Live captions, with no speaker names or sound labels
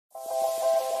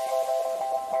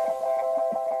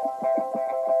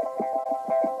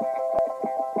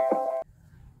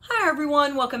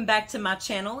everyone, welcome back to my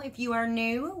channel. If you are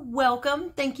new, welcome.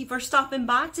 Thank you for stopping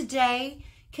by today.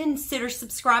 Consider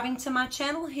subscribing to my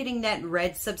channel, hitting that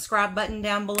red subscribe button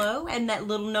down below and that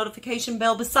little notification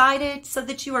bell beside it so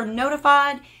that you are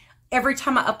notified every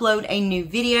time I upload a new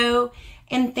video.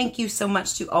 And thank you so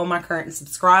much to all my current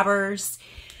subscribers.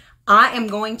 I am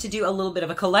going to do a little bit of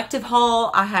a collective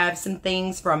haul. I have some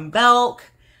things from Belk,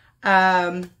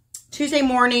 Tuesday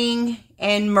Morning,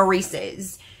 and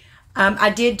Maurice's. I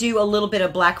did do a little bit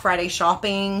of Black Friday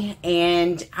shopping,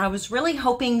 and I was really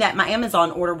hoping that my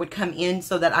Amazon order would come in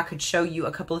so that I could show you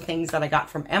a couple of things that I got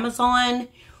from Amazon.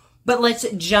 But let's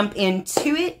jump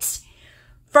into it.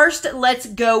 First, let's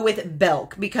go with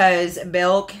Belk, because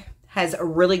Belk has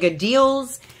really good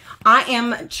deals. I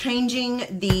am changing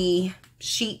the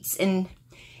sheets, and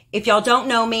if y'all don't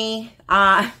know me,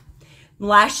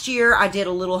 last year I did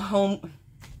a little home,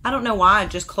 I don't know why I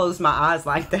just closed my eyes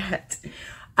like that.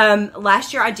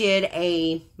 Last year I did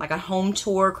a home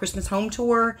tour, Christmas home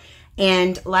tour,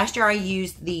 and last year I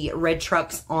used the red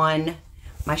trucks on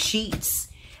my sheets,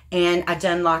 and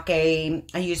I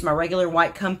used my regular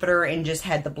white comforter and just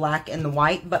had the black and the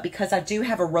white. But because I do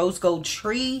have a rose gold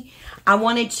tree, I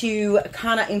wanted to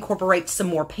kind of incorporate some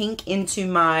more pink into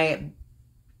my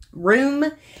room.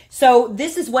 So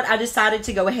this is what I decided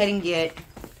to go ahead and get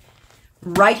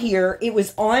right here. It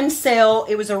was on sale.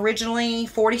 It was originally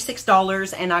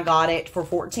 $46 and I got it for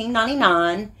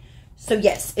 $14.99. So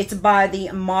yes, it's by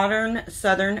the Modern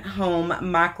Southern Home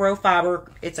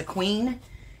microfiber. It's a queen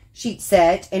sheet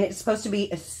set, and it's supposed to be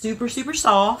a super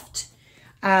soft.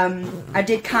 I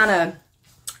did kind of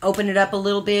open it up a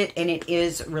little bit, and it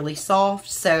is really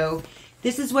soft. So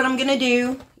this is what I'm gonna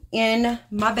do in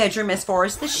my bedroom as far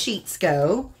as the sheets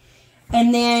go.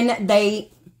 And then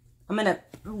I'm gonna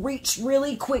reach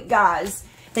really quick, guys.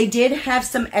 They did have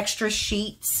some extra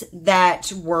sheets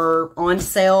that were on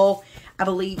sale. I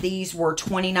believe these were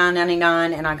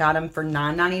 $29.99 and I got them for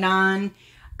 $9.99.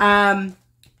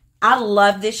 I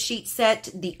love this sheet set.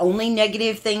 The only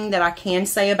negative thing that I can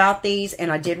say about these,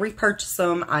 and I did repurchase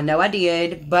them, I know I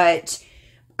did, but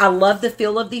I love the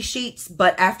feel of these sheets,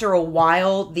 but after a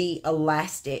while, the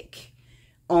elastic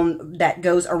that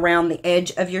goes around the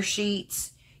edge of your sheets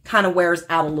kind of wears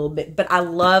out a little bit. But I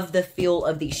love the feel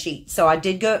of these sheets. So I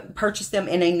did go purchase them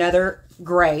in another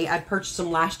gray. I purchased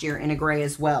them last year in a gray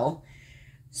as well.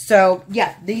 So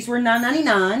yeah, these were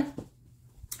 $9.99.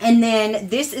 And then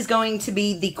this is going to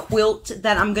be the quilt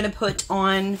that I'm going to put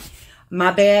on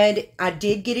my bed. I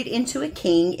did get it into a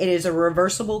king. It is a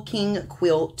reversible king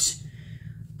quilt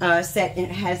set, and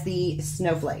it has the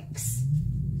snowflakes.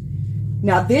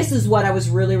 Now, this is what I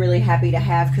was really happy to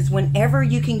have, because whenever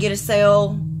you can get a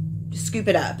sale, scoop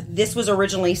it up. This was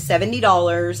originally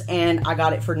 $70, and I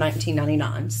got it for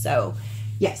 $19.99. So,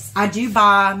 yes, I do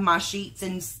buy my sheets,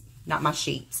 and not my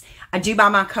sheets. I do buy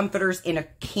my comforters in a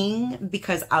king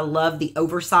because I love the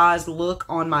oversized look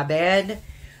on my bed.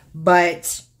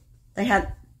 But they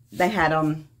had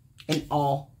them in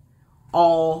all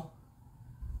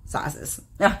sizes.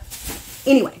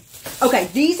 Anyway. Okay,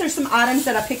 these are some items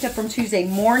that I picked up from Tuesday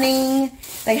Morning.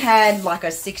 They had like a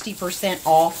 60%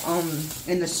 off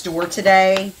in the store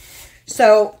today.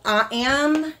 So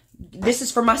this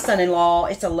is for my son-in-law.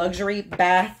 It's a luxury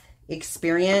bath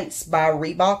experience by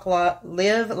Reebok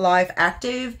Live Life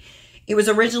Active. It was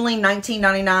originally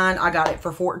 $19.99. I got it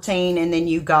for $14, and then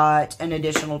you got an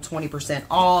additional 20%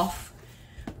 off.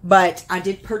 But I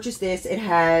did purchase this. It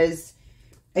has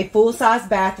a full-size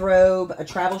bathrobe, a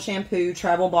travel shampoo,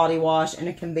 travel body wash, and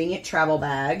a convenient travel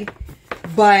bag.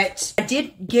 But I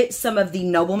did get some of the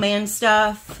Nobleman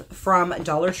stuff from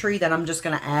Dollar Tree that I'm just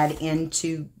going to add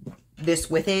into this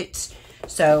with it.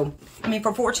 So, I mean,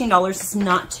 for $14, it's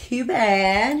not too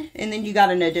bad. And then you got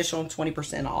an additional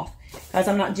 20% off, because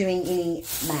I'm not doing any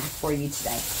math for you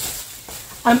today.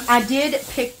 I did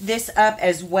pick this up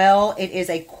as well. It is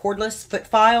a cordless foot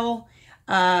file.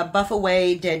 Buff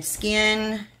Away Dead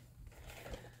Skin.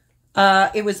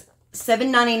 It was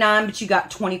 $7.99, but you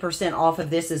got 20% off of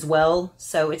this as well.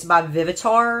 So it's by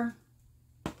Vivitar.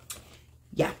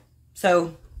 Yeah.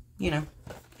 So, you know,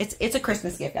 it's a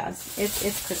Christmas gift, guys. It's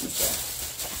a Christmas gift.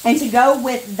 And to go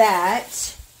with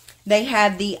that, they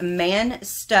had the Man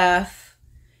Stuff,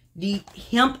 the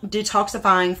hemp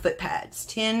detoxifying foot pads.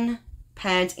 10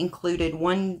 pads included,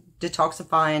 1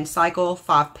 detoxifying cycle,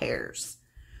 5 pairs.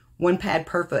 1 pad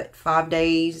per foot, 5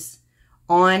 days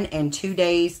on and 2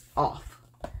 days off.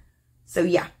 So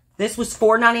yeah, this was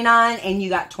 $4.99, and you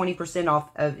got 20% off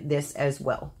of this as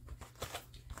well.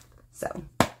 So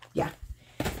yeah,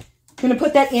 I'm gonna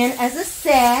put that in as a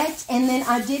set. And then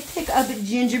I did pick up at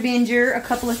Ginger Binger a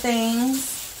couple of things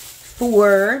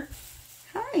for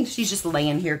Hi, she's just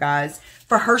laying here, guys.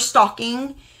 For her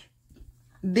stocking,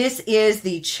 this is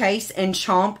the Chase and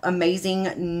Chomp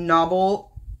Amazing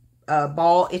Novel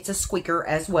ball. It's a squeaker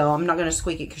as well. I'm not going to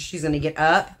squeak it because she's going to get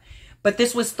up. But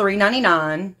this was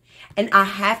 $3.99. And I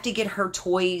have to get her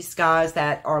toys, guys,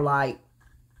 that are like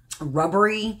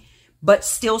rubbery, but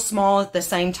still small at the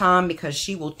same time because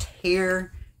she will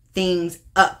tear things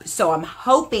up. So I'm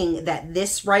hoping that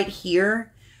this right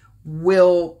here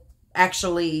will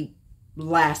actually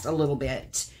last a little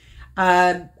bit.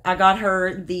 I got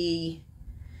her the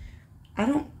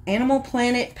Animal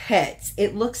Planet Pets.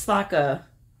 It looks like a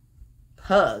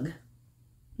pug.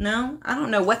 No, I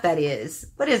don't know what that is.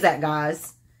 What is that,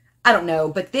 guys? I don't know,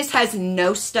 but this has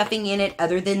no stuffing in it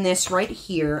other than this right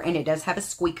here, and it does have a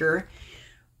squeaker,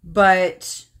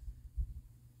 but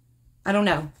I don't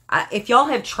know. If y'all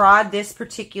have tried this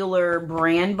particular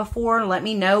brand before, let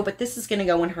me know, but this is going to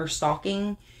go in her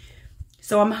stocking,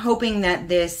 so I'm hoping that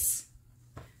this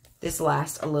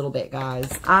lasts a little bit,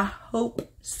 guys. I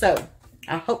hope so.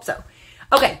 I hope so.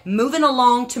 Okay, moving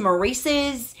along to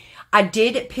Maurice's. I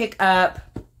did pick up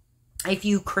a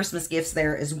few Christmas gifts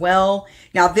there as well.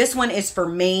 Now, this one is for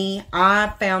me.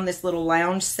 I found this little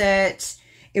lounge set.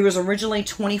 It was originally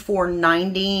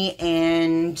 $24.90,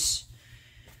 and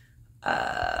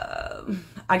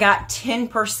I got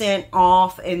 10%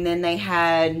 off, and then they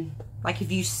had, like,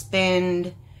 if you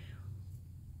spend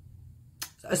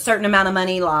a certain amount of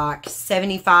money, like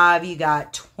 $75, you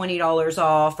got $20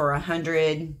 off, or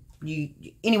 $100.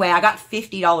 Anyway, I got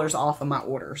 $50 off of my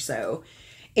order. So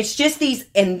it's just these,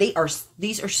 and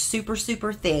these are super,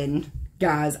 super thin,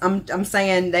 guys. I'm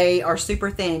saying they are super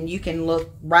thin. You can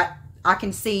look right, I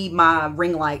can see my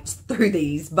ring lights through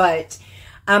these, but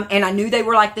and I knew they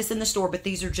were like this in the store, but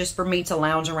these are just for me to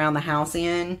lounge around the house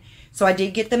in. So I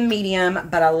did get the medium,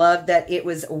 but I love that it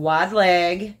was wide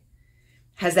leg.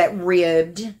 Has that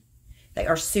ribbed. They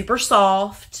are super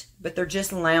soft, but they're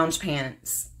just lounge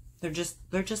pants. They're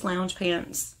just lounge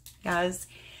pants, guys.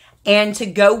 And to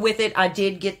go with it, I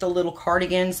did get the little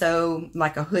cardigan, so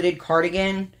like a hooded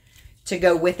cardigan to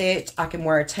go with it. I can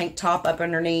wear a tank top up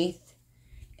underneath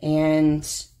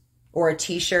or a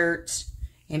t-shirt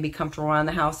and be comfortable around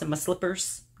the house in my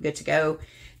slippers. Good to go.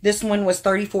 This one was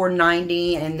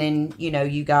 $34.90, and then, you know,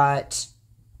 you got,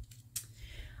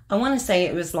 I want to say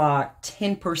it was like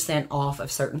 10% off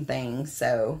of certain things.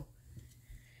 So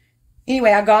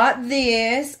anyway, I got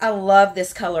this. I love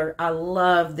this color. I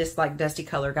love this like dusty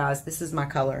color, guys. This is my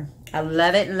color. I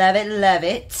love it, love it, love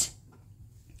it.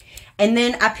 And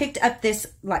then I picked up this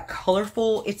like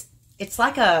colorful, it's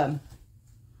like a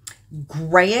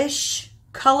grayish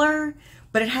color,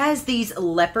 but it has these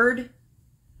leopard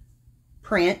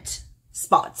print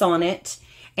spots on it.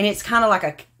 And it's kind of like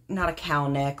a, not a cow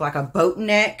neck, like a boat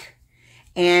neck.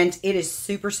 And it is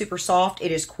super, super soft.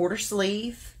 It is quarter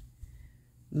sleeve.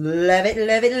 Love it,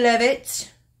 love it, love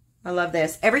it. I love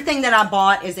this. Everything that I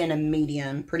bought is in a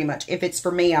medium, pretty much. If it's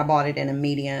for me, I bought it in a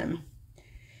medium.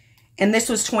 And this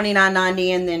was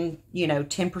 $29.90, and then, you know,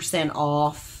 10%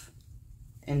 off.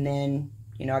 And then,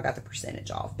 you know, I got the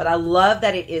percentage off. But I love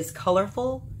that it is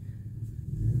colorful.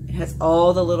 It has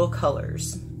all the little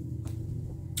colors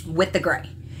with the gray.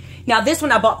 Now, this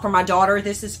one I bought for my daughter.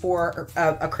 This is for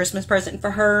a Christmas present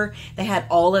for her. They had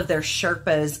all of their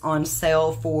Sherpas on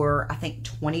sale for, I think,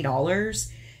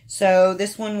 $20. So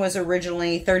this one was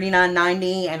originally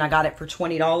 $39.90, and I got it for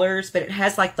 $20. But it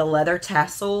has, like, the leather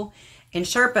tassel. And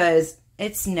Sherpas,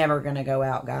 it's never going to go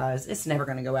out, guys. It's never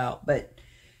going to go out. But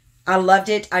I loved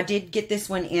it. I did get this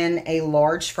one in a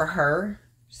large for her.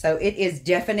 So it is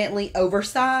definitely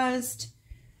oversized.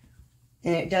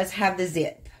 And it does have the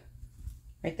zip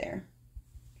right there.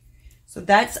 So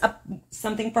that's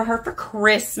something for her for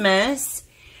Christmas.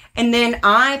 And then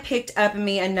I picked up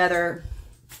me another,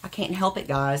 I can't help it,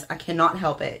 guys. I cannot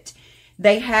help it.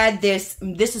 They had this,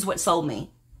 this is what sold me.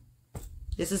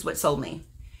 This is what sold me.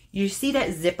 You see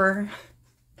that zipper?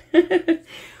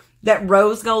 That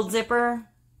rose gold zipper?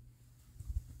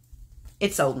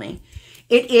 It sold me.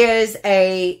 It is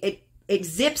it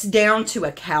zips down to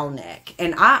a cow neck.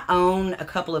 And I own a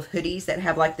couple of hoodies that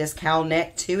have like this cow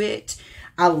neck to it.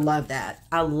 I love that.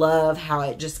 I love how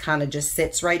it just kind of just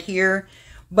sits right here.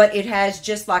 But it has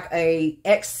just like a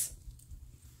X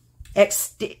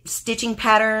stitching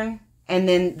pattern. And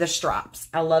then the straps.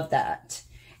 I love that.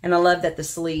 And I love that the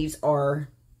sleeves are,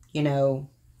 you know,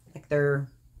 like they're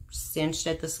cinched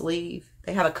at the sleeve.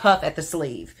 They have a cuff at the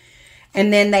sleeve.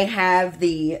 And then they have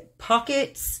the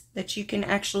pockets that you can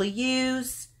actually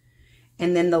use.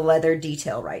 And then the leather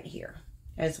detail right here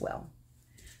as well.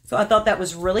 So I thought that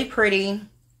was really pretty.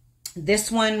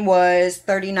 This one was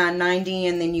 $39.90,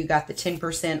 and then you got the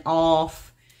 10%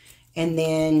 off, and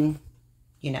then,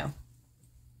 you know,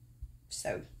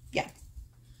 so yeah.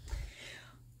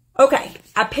 Okay,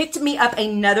 I picked me up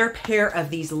another pair of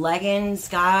these leggings,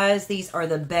 guys. These are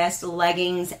the best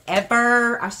leggings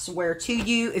ever. I swear to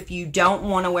you, if you don't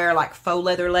want to wear like faux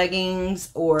leather leggings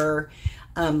or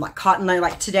like cotton,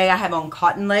 like today I have on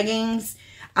cotton leggings.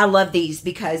 I love these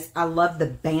because I love the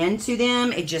band to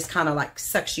them. It just kind of like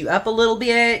sucks you up a little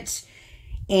bit.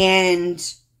 And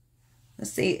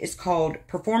let's see, it's called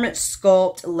Performance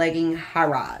Sculpt Legging High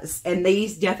Rise. And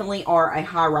these definitely are a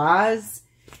high rise.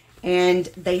 And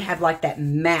they have like that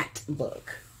matte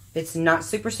look. It's not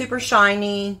super, super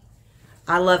shiny.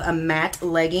 I love a matte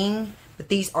legging. But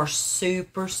these are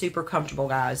super, super comfortable,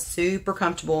 guys. Super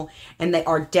comfortable. And they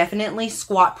are definitely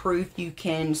squat proof. You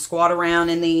can squat around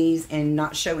in these and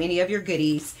not show any of your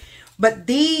goodies. But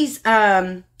these,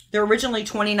 they're originally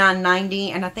 $29.90.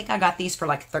 And I think I got these for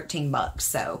like 13 bucks.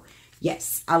 So,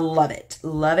 yes, I love it.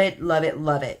 Love it, love it,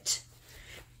 love it.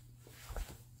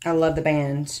 I love the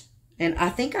band. And I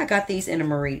think I got these in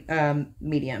a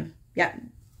medium. Yeah,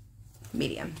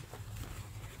 medium.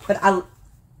 But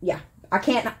I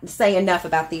can't say enough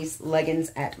about these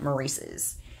leggings at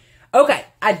Maurice's. Okay,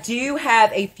 I do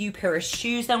have a few pair of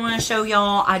shoes that I want to show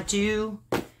y'all.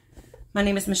 My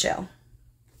name is Michelle.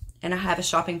 And I have a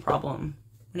shopping problem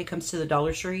when it comes to the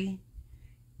Dollar Tree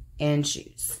and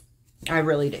shoes. I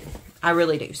really do. I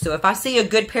really do. So if I see a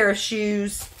good pair of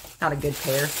shoes... Not a good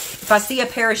pair. If I see a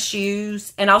pair of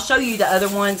shoes, and I'll show you the other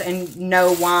ones and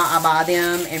know why I buy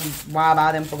them and why I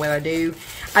buy them for what I do.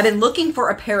 I've been looking for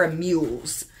a pair of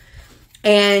mules,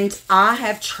 and I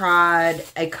have tried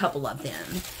a couple of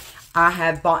them. I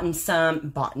have bought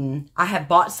some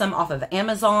off of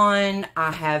Amazon.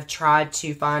 I have tried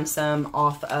to find some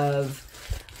off of,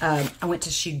 I went to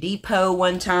Shoe Depot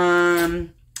one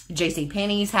time.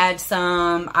 JCPenney's had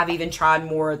some. I've even tried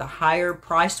more of the higher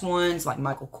priced ones like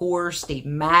Michael Kors, Steve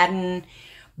Madden.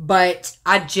 But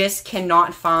I just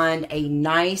cannot find a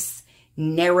nice,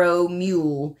 narrow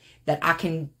mule that I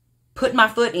can put my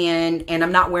foot in and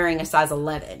I'm not wearing a size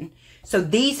 11. So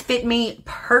these fit me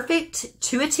perfect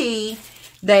to a T.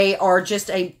 They are just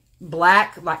a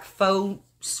black, like faux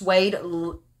suede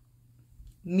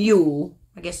mule.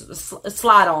 I guess it's a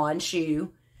slide-on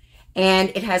shoe. And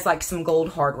it has like some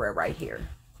gold hardware right here.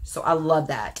 So I love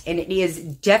that. And it is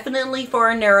definitely for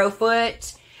a narrow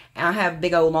foot. And I have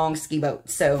big old long ski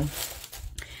boots. So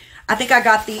I think I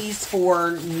got these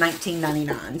for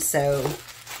 $19.99. So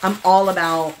I'm all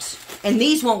about, and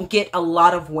these won't get a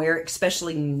lot of wear,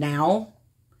 especially now.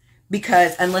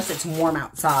 Because unless it's warm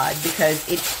outside. Because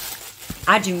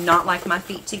I do not like my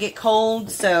feet to get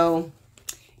cold. So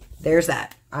there's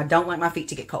that. I don't like my feet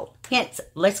to get cold. Hence,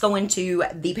 let's go into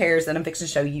the pairs that I'm fixing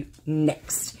to show you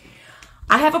next.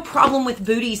 I have a problem with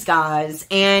booties, guys.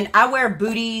 And I wear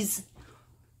booties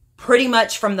pretty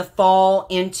much from the fall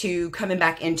into coming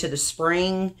back into the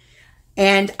spring.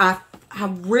 And I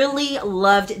really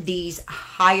loved these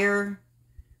higher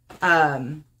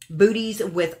booties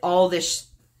with all this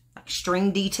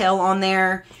string detail on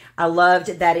there. I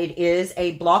loved that it is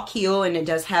a block heel and it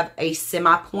does have a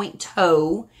semi-point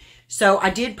toe. So I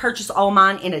did purchase all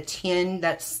mine in a 10.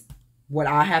 That's what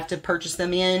I have to purchase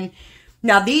them in.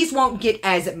 Now these won't get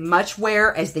as much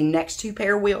wear as the next two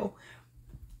pair will.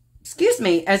 Excuse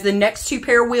me, as the next two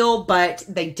pair will, but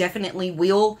they definitely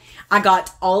will. I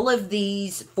got all of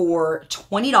these for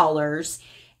 $20.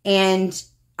 And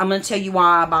I'm going to tell you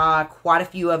why I buy quite a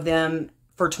few of them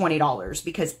for $20.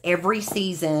 Because every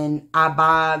season I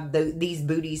buy these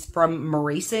booties from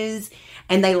Maurice's.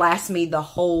 And they last me the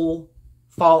whole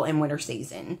fall and winter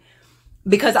season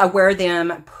because I wear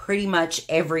them pretty much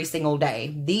every single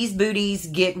day. These booties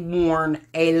get worn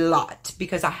a lot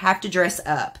because I have to dress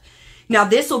up. Now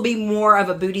this will be more of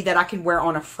a booty that I can wear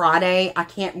on a Friday. I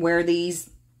can't wear these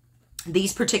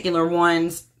particular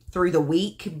ones through the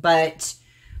week, but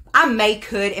I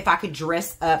could if I could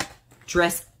dress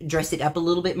it up a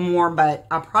little bit more, but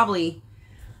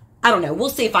I don't know. We'll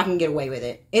see if I can get away with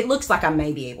it. It looks like I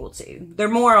may be able to. They're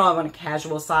more on a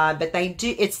casual side, but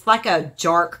it's like a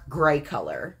dark gray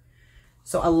color.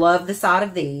 So I love the side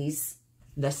of these.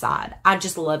 I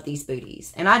just love these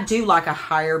booties. And I do like a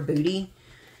higher booty.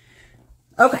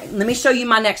 Okay, let me show you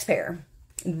my next pair.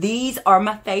 These are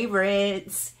my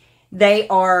favorites. They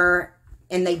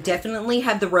definitely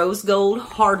have the rose gold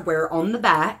hardware on the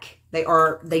back.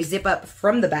 They zip up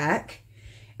from the back.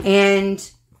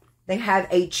 And they have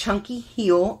a chunky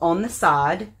heel on the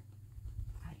side.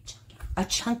 A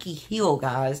chunky heel,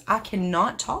 guys. I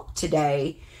cannot talk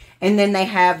today. And then they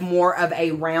have more of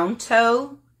a round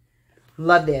toe.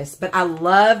 Love this. But I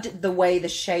loved the way the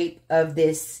shape of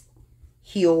this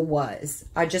heel was.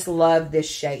 I just love this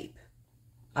shape.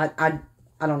 I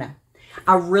don't know.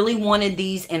 I really wanted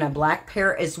these in a black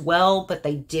pair as well, but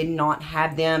they did not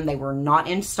have them. They were not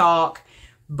in stock,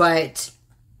 but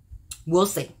we'll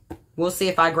see. We'll see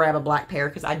if I grab a black pair,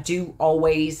 because I do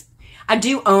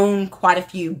own quite a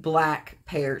few black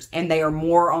pairs, and they are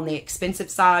more on the expensive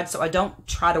side, so I don't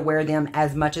try to wear them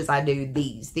as much as I do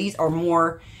these. These are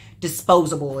more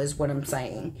disposable is what I'm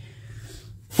saying.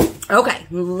 Okay,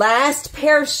 last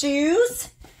pair of shoes.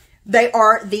 They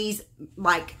are these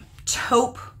like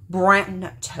taupe brown,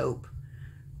 not taupe,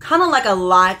 kind of like a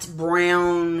light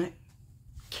brown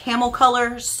camel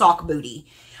color sock booty.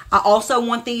 I also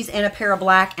want these in a pair of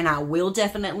black, and I will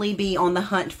definitely be on the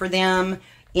hunt for them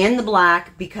in the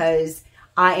black, because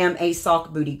I am a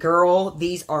sock booty girl.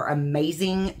 These are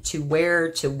amazing to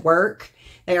wear to work.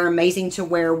 They are amazing to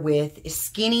wear with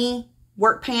skinny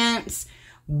work pants,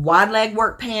 wide leg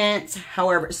work pants,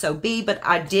 however it so be. But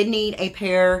I did need a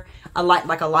pair,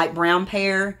 like a light brown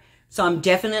pair. So I'm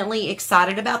definitely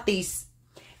excited about these.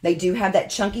 They do have that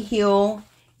chunky heel,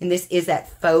 and this is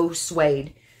that faux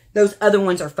suede. Those other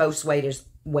ones are faux suede as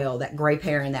well, that gray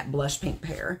pair and that blush pink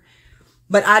pair.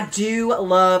 But I do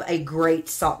love a great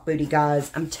sock booty,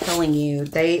 guys. I'm telling you,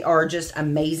 they are just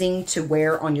amazing to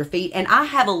wear on your feet. And I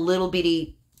have a little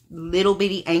bitty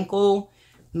ankle,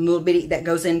 little bitty that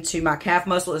goes into my calf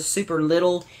muscle, is super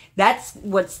little. That's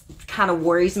what's kind of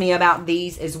worries me about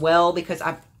these as well, because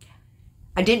I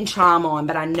didn't try them on,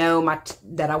 but I know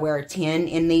that I wear a 10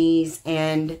 in these,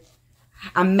 and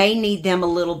I may need them a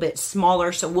little bit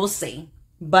smaller, so we'll see.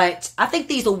 But I think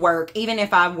these will work, even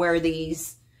if I wear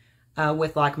these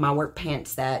with like my work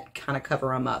pants that kind of cover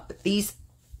them up. But these,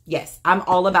 yes, I'm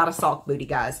all about a sock booty,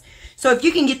 guys. So if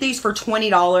you can get these for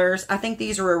 $20, I think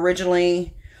these were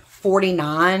originally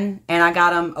 $49, and I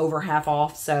got them over half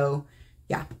off. So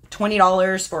yeah,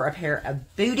 $20 for a pair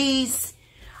of booties.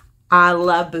 I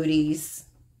love booties.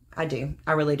 I do.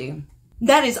 I really do.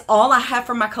 That is all I have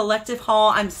for my collective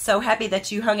haul. I'm so happy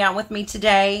that you hung out with me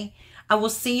today. I will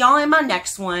see y'all in my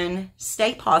next one.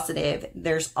 Stay positive.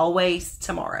 There's always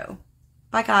tomorrow.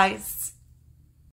 Bye, guys.